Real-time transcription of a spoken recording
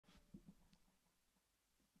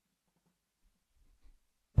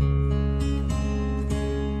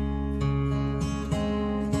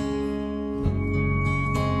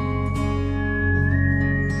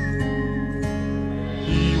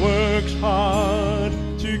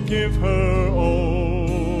give her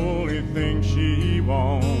only thing she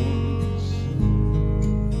wants.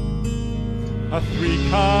 A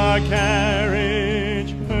 3-car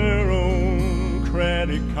carriage, her own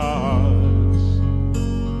credit cards.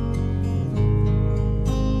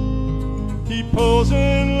 He pulls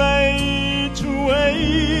in late to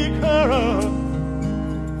wake her up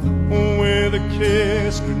with a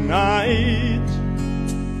kiss goodnight.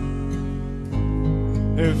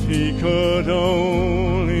 If he could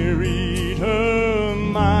only read her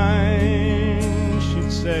mind,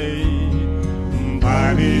 she'd say,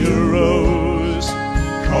 buy me a rose,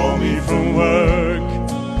 call me from work,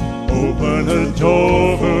 open the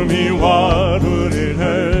door for me, what would it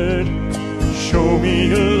hurt? Show me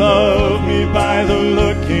you love me by the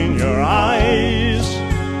look in your eyes.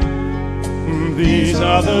 These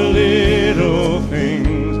are the little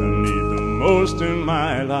things I need the most in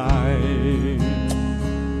my life.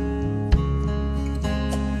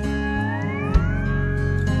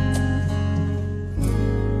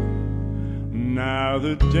 Now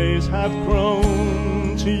the days have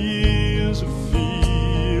grown to years of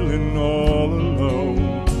feeling all alone,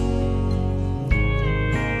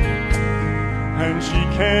 and she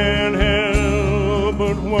can't help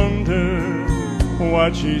but wonder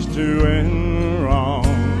what she's doing wrong.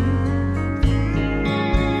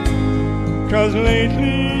 'Cause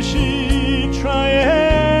lately she tried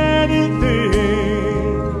anything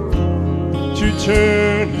to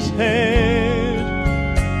turn his head.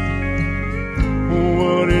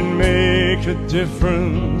 Would it make a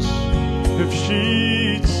difference if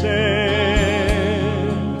she'd said,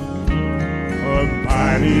 oh,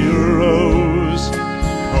 buy me a rose,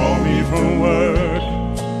 call me from work,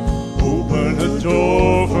 open the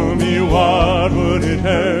door for me, what would it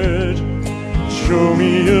hurt? Show me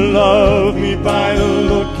you love me by the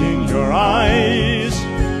look in your eyes.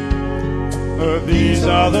 These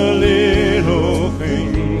are the little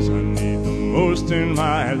things I need the most in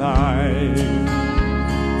my life.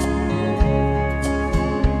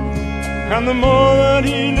 And the more that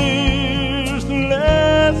he lives, the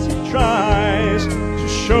less he tries to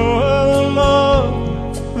show her the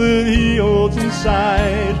love that he holds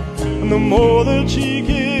inside. And the more that she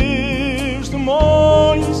gives, the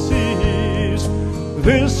more he sees.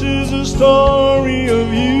 This is a story of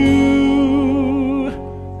you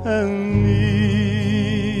and me.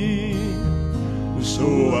 So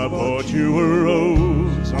I bought you a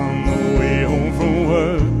rose on the way home from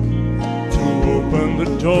work, open the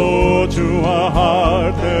door to a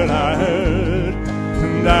heart that I heard.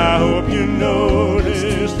 And I hope you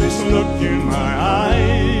notice this look in my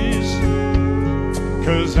eyes,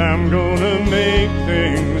 'cause I'm gonna make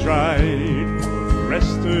things right for the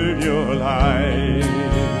rest of your life.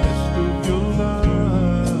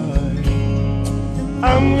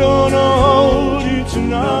 I'm gonna hold you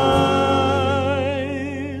tonight,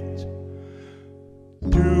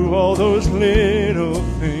 do all those little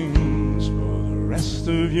things rest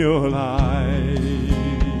of your life.